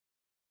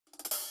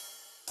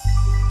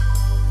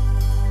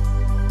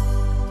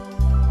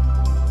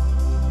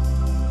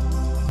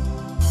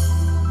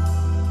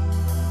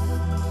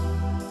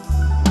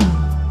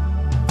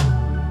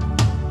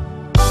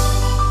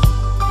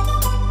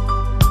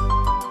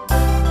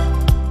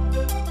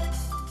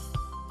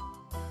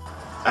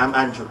I'm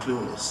Andrew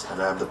Holness,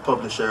 and I'm the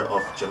publisher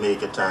of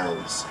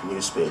JamTV's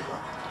newspaper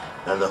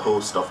and the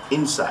host of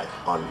Insight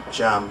on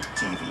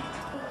JamTV.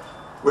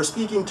 We're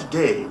speaking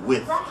today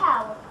with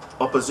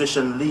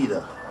opposition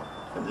leader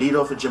and leader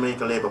of the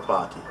Jamaica Labour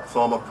Party,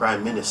 former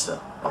Prime Minister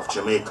of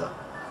Jamaica,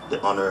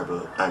 the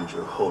Honourable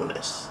Andrew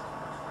Holness.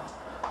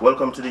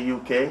 Welcome to the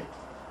UK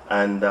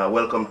and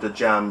welcome to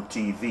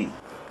JamTV.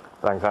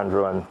 Thanks,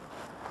 Andrew, and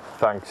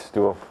thanks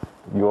to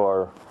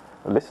your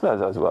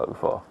listeners as well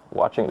for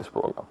watching this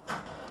program.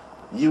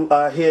 You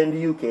are here in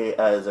the UK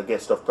as a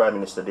guest of Prime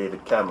Minister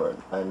David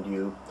Cameron, and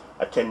you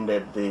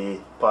attended the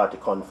party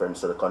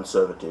conference of the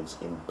Conservatives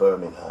in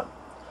Birmingham.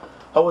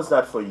 How was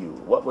that for you?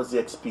 What was the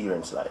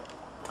experience like?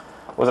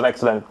 It was an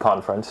excellent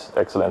conference,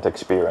 excellent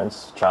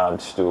experience,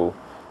 chance to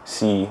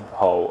see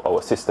how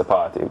our sister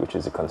party, which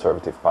is the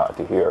Conservative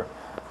Party here,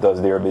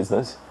 does their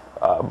business.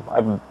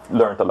 I've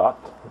learned a lot,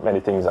 many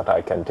things that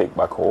I can take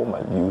back home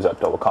and use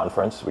at our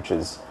conference, which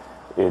is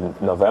in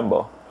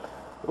November.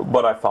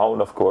 But I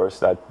found, of course,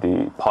 that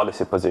the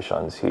policy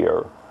positions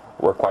here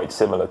were quite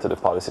similar to the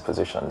policy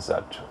positions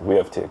that we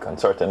have taken.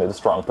 Certainly the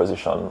strong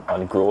position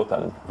on growth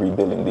and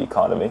rebuilding the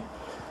economy.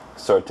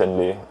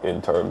 Certainly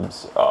in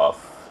terms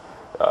of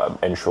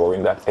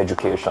ensuring that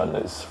education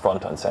is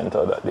front and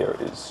center, that there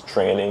is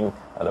training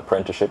and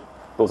apprenticeship.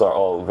 Those are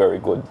all very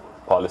good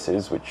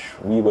policies which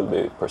we will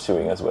be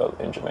pursuing as well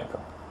in Jamaica.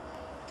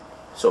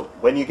 So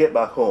when you get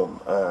back home,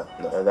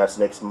 that's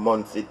next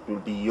month, it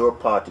will be your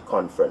party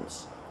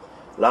conference.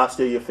 Last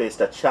year you faced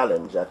a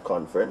challenge at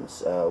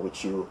conference, upon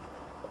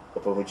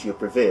which you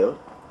prevailed.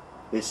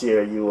 This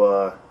year you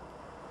are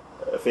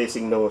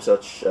facing no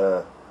such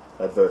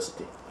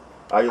adversity.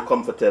 Are you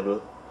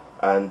comfortable,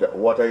 and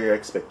what are your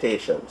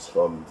expectations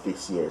from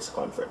this year's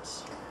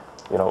conference?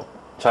 You know,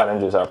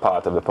 challenges are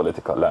part of the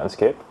political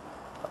landscape.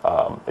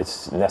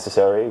 It's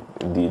necessary,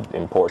 indeed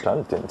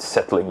important, in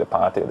settling the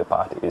party. The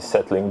party is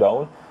settling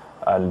down,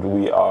 and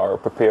we are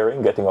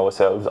preparing, getting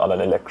ourselves on an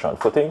election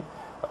footing.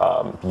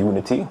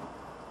 Unity,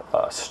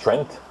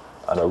 strength,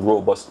 and a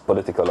robust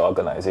political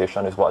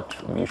organization is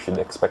what we should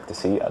expect to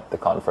see at the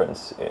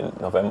conference in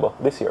November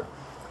this year.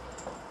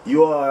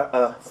 You are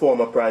a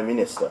former Prime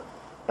Minister,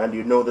 and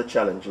you know the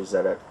challenges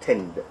that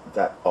attend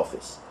that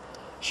office.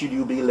 Should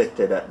you be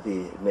elected at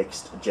the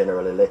next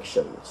general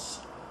elections,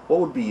 what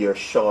would be your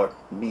short,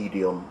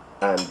 medium,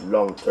 and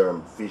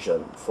long-term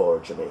vision for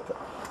Jamaica?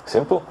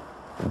 Simple.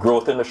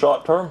 Growth in the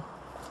short term,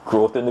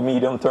 growth in the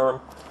medium term,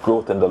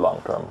 growth in the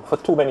long term. For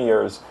too many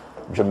years,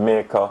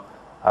 Jamaica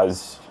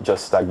has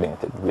just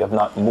stagnated. We have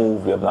not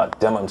moved, we have not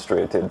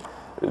demonstrated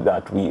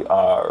that we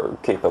are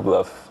capable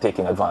of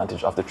taking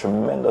advantage of the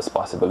tremendous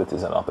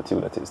possibilities and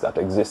opportunities that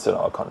exist in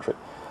our country.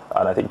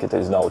 And I think it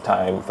is now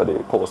time for the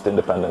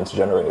post-independence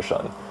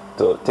generation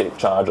to take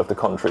charge of the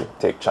country,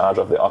 take charge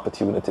of the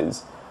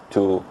opportunities,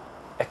 to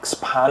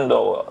expand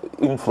our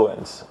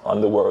influence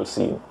on the world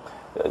scene.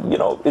 You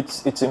know,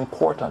 it's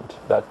important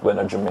that when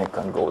a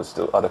Jamaican goes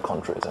to other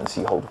countries and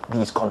see how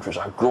these countries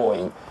are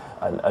growing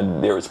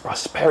and there is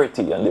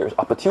prosperity and there is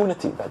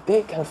opportunity, that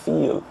they can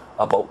feel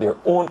about their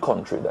own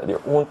country, that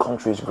their own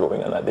country is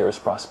growing and that there is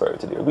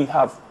prosperity there. We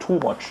have too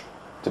much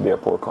to be a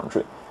poor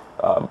country.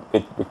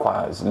 It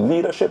requires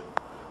leadership,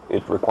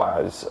 it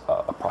requires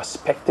a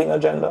prospecting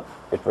agenda,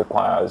 it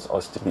requires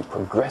us to be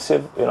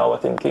progressive in our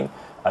thinking,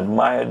 and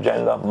my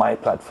agenda, my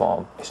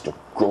platform is to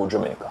grow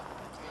Jamaica.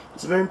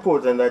 It's very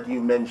important that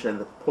you mention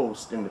the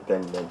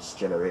post-independence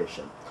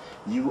generation.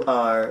 You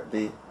are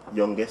the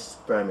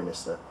youngest Prime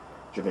Minister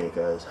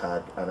Jamaica has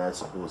had, and I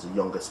suppose the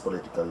youngest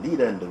political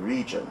leader in the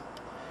region.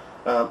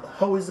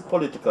 How is the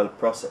political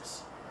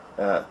process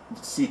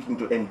seeking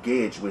to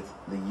engage with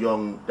the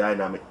young,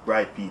 dynamic,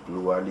 bright people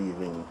who are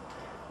leaving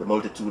the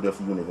multitude of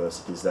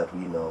universities that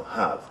we now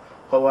have?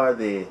 How are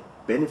they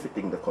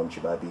benefiting the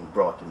country by being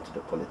brought into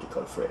the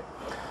political fray?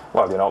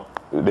 Well, you know,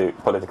 the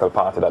political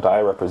party that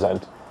I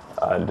represent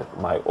and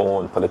my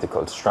own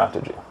political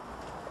strategy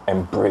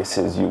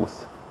embraces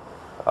youth.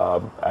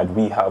 And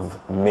we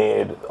have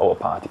made our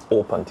party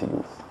open to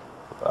youth.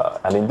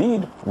 And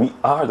indeed, we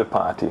are the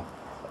party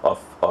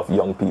of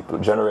young people.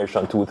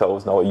 Generation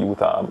 2000, our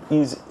youth arm,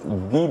 is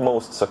the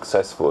most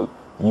successful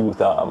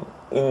youth arm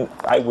in,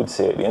 I would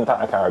say, the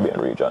entire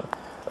Caribbean region.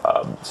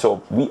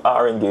 So we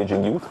are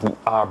engaging youth, we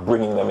are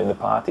bringing them in the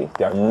party.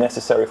 They are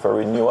necessary for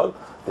renewal,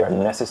 they are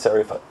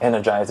necessary for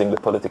energizing the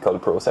political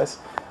process.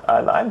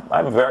 And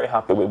I'm very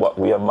happy with what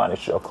we have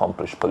managed to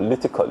accomplish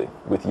politically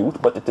with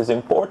youth, but it is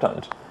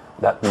important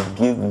that we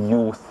give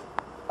youth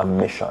a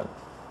mission,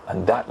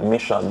 and that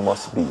mission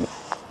must be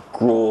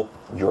grow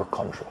your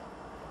country.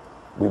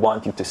 We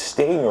want you to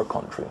stay in your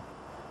country.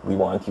 We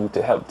want you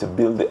to help to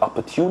build the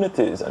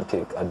opportunities and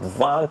take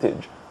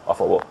advantage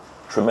of our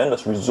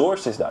tremendous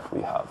resources that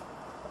we have.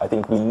 I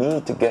think we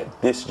need to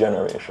get this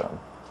generation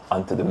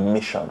onto the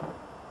mission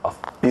of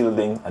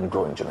building and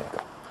growing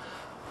Jamaica.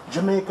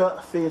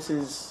 Jamaica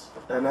faces,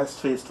 and has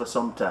faced for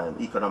some time,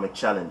 economic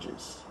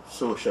challenges,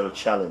 social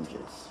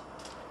challenges,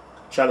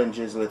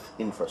 challenges with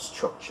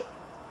infrastructure.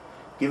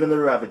 Given the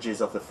ravages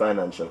of the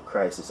financial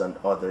crisis and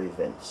other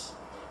events,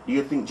 do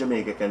you think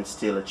Jamaica can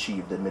still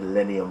achieve the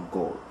Millennium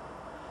Goal?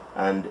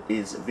 And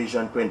is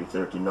Vision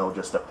 2030 now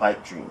just a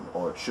pipe dream,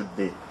 or should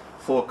the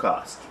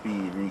forecast be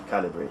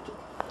recalibrated?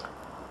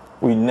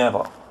 We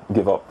never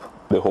give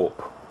up the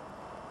hope,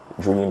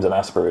 dreams and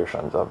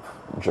aspirations of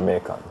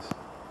Jamaicans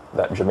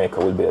that Jamaica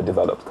will be a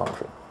developed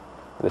country.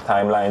 The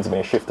timelines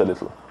may shift a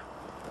little,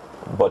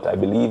 but I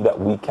believe that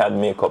we can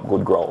make up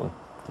good ground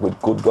with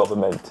good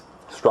government,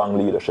 strong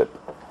leadership,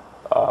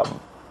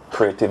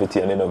 creativity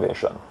and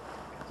innovation.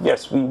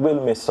 Yes, we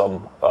will miss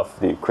some of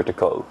the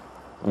critical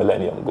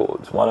Millennium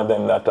Goals. One of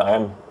them that I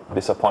am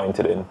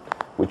disappointed in,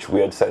 which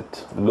we had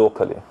set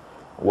locally,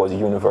 was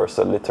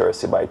universal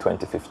literacy by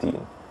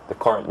 2015. The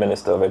current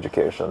Minister of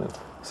Education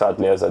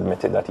sadly has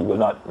admitted that he will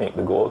not make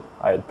the goal.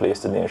 I had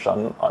placed the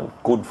nation on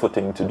good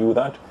footing to do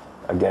that.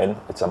 Again,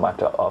 it's a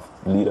matter of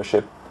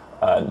leadership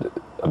and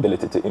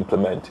ability to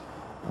implement.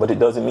 But it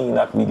doesn't mean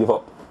that we give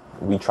up.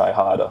 We try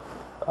harder.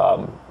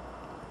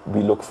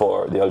 We look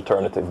for the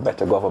alternative,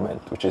 better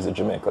government, which is the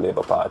Jamaica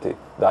Labour Party,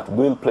 that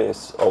will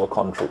place our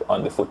country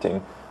on the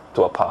footing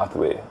to a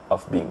pathway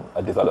of being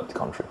a developed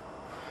country.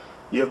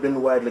 You have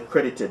been widely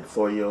credited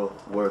for your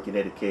work in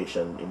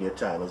education in your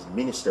time as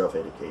Minister of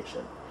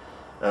Education.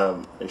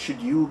 Should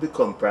you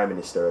become Prime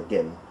Minister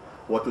again,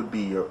 what would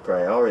be your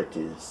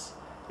priorities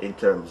in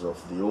terms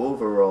of the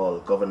overall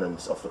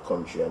governance of the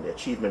country and the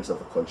achievements of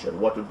the country,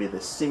 and what would be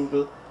the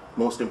single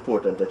most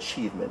important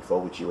achievement for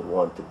which you would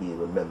want to be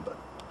remembered?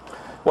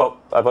 Well,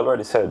 I've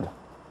already said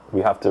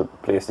we have to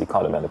place the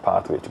economy on the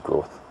pathway to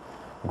growth.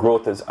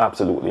 Growth is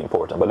absolutely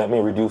important, but let me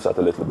reduce that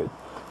a little bit.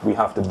 We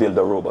have to build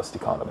a robust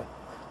economy.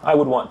 I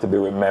would want to be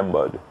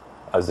remembered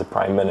as the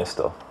Prime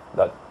Minister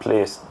that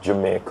placed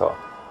Jamaica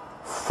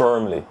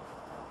firmly,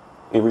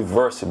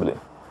 irreversibly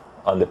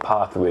on the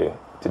pathway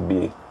to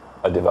be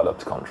a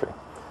developed country.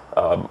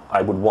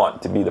 I would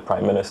want to be the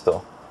Prime Minister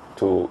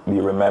to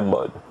be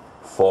remembered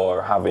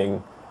for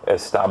having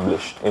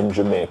established in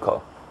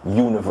Jamaica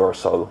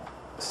universal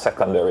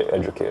secondary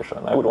education.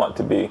 I would want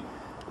to be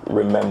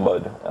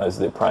remembered as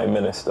the Prime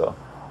Minister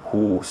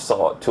who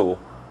saw to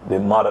the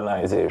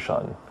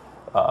modernization,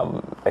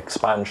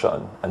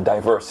 expansion and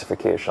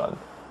diversification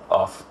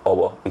of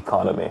our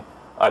economy.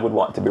 I would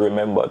want to be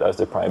remembered as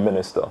the Prime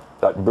Minister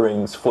that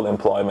brings full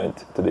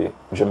employment to the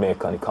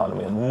Jamaican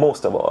economy. And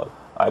most of all,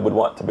 I would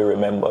want to be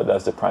remembered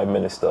as the Prime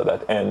Minister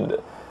that ends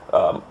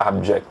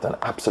abject and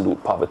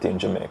absolute poverty in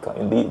Jamaica.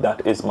 Indeed,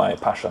 that is my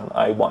passion.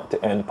 I want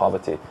to end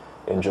poverty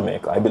in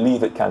Jamaica. I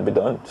believe it can be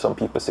done. Some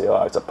people say,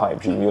 oh, it's a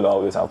pipe dream, you'll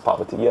always have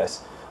poverty.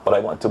 Yes, but I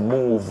want to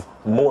move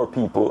more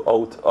people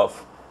out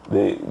of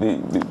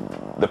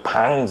the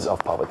pangs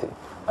of poverty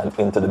and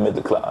into the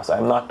middle class.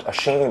 I'm not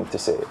ashamed to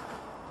say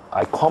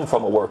I come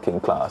from a working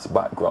class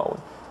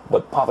background,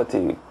 but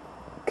poverty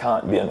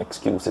can't be an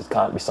excuse. It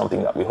can't be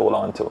something that we hold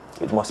on to.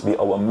 It must be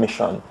our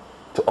mission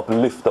to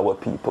uplift our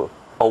people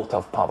out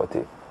of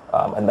poverty.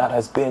 And that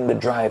has been the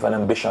drive and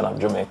ambition of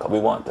Jamaica. We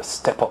want to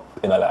step up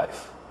in our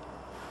life.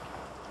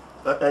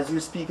 As you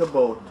speak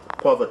about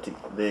poverty,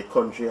 the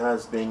country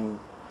has been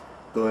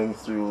going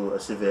through a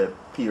severe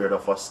period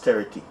of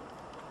austerity.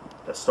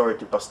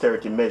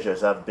 Austerity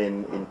measures have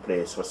been in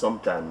place for some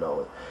time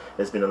now.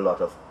 There's been a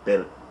lot of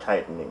belt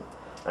tightening,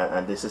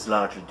 and this is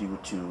largely due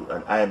to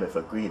an IMF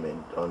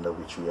agreement under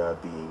which we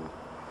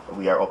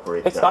are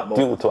operating. It's not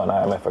due to an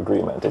IMF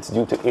agreement. It's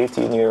due to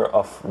 18 years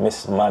of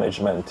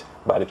mismanagement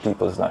by the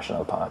People's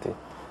National Party.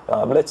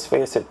 Let's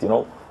face it, you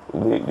know,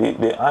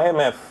 the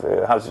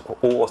IMF has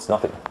owed us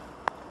nothing.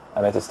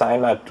 And it is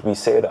time that we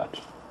say that.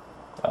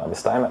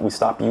 It's time that we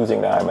stop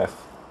using the IMF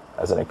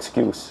as an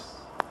excuse.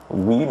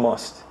 We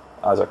must,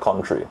 as a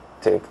country,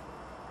 take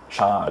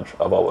charge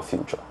of our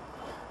future.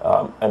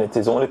 And it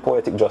is only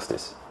poetic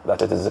justice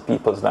that it is the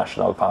People's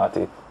National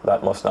Party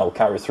that must now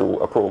carry through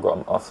a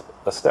program of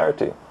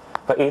austerity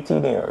for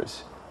 18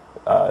 years.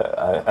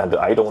 And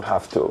I don't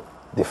have to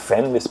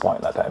defend this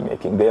point that I'm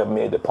making. They have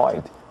made the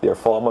point. Their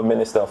former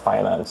Minister of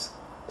Finance,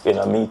 in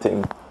a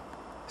meeting,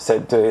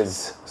 said to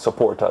his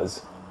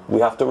supporters, we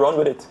have to run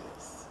with it.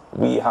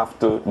 We have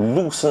to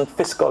loosen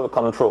fiscal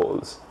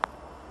controls.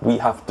 We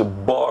have to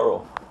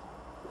borrow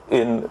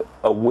in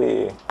a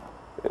way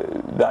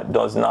that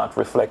does not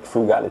reflect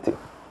frugality.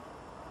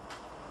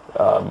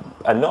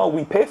 And now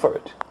we pay for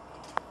it.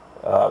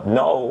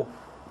 Now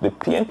the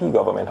PNP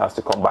government has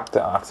to come back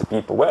to ask the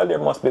people, well, there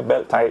must be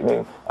belt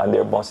tightening and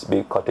there must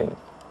be cutting.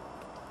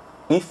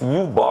 If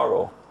you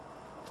borrow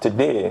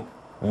today,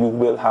 you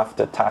will have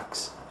to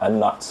tax and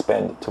not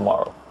spend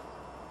tomorrow.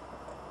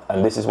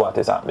 And this is what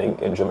is happening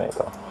in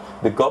Jamaica.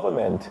 The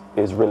government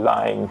is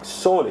relying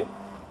solely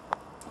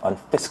on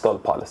fiscal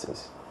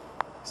policies.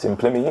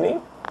 Simply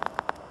meaning,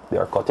 they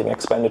are cutting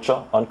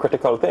expenditure on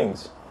critical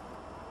things.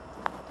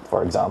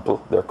 For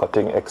example, they're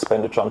cutting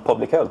expenditure on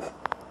public health.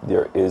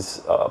 There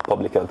is a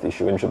public health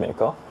issue in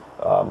Jamaica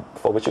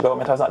for which the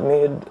government has not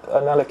made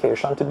an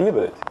allocation to deal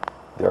with it.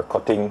 They're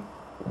cutting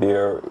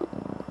their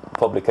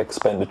public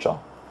expenditure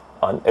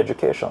on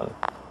education.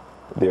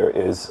 There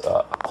is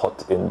a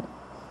cut in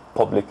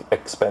public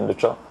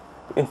expenditure.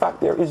 In fact,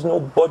 there is no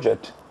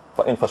budget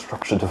for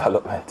infrastructure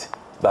development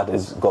that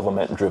is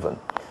government driven.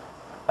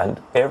 And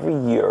every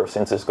year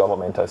since this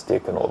government has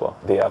taken over,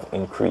 they have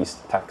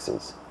increased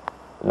taxes.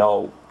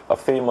 Now, a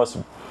famous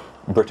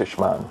British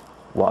man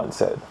once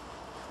said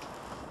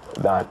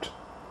that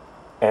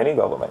any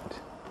government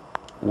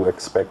who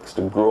expects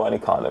to grow an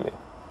economy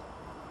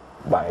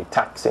by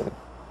taxing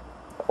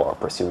or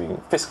pursuing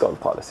fiscal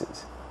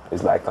policies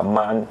is like a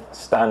man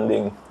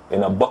standing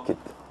in a bucket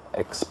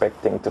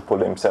expecting to pull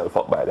himself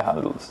up by the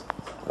handles.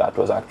 That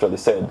was actually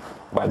said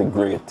by the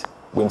great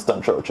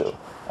Winston Churchill.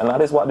 And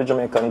that is what the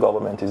Jamaican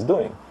government is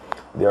doing.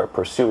 They are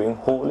pursuing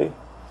wholly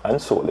and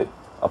solely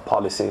a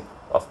policy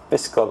of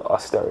fiscal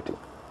austerity.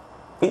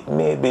 It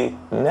may be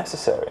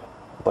necessary,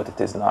 but it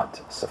is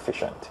not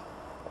sufficient.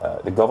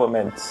 The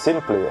government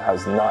simply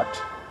has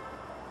not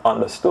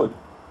understood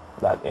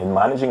that in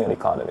managing an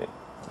economy,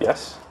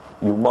 yes,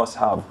 you must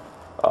have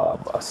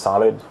a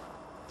solid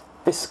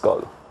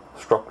fiscal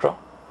structure,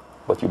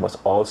 but you must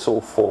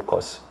also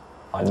focus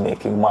on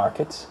making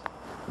markets.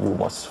 You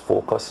must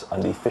focus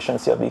on the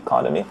efficiency of the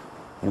economy.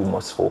 You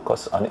must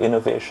focus on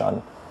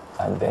innovation,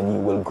 and then you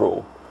will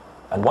grow.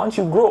 And once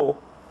you grow,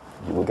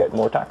 you will get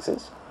more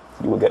taxes,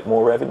 you will get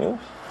more revenue,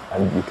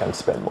 and you can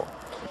spend more.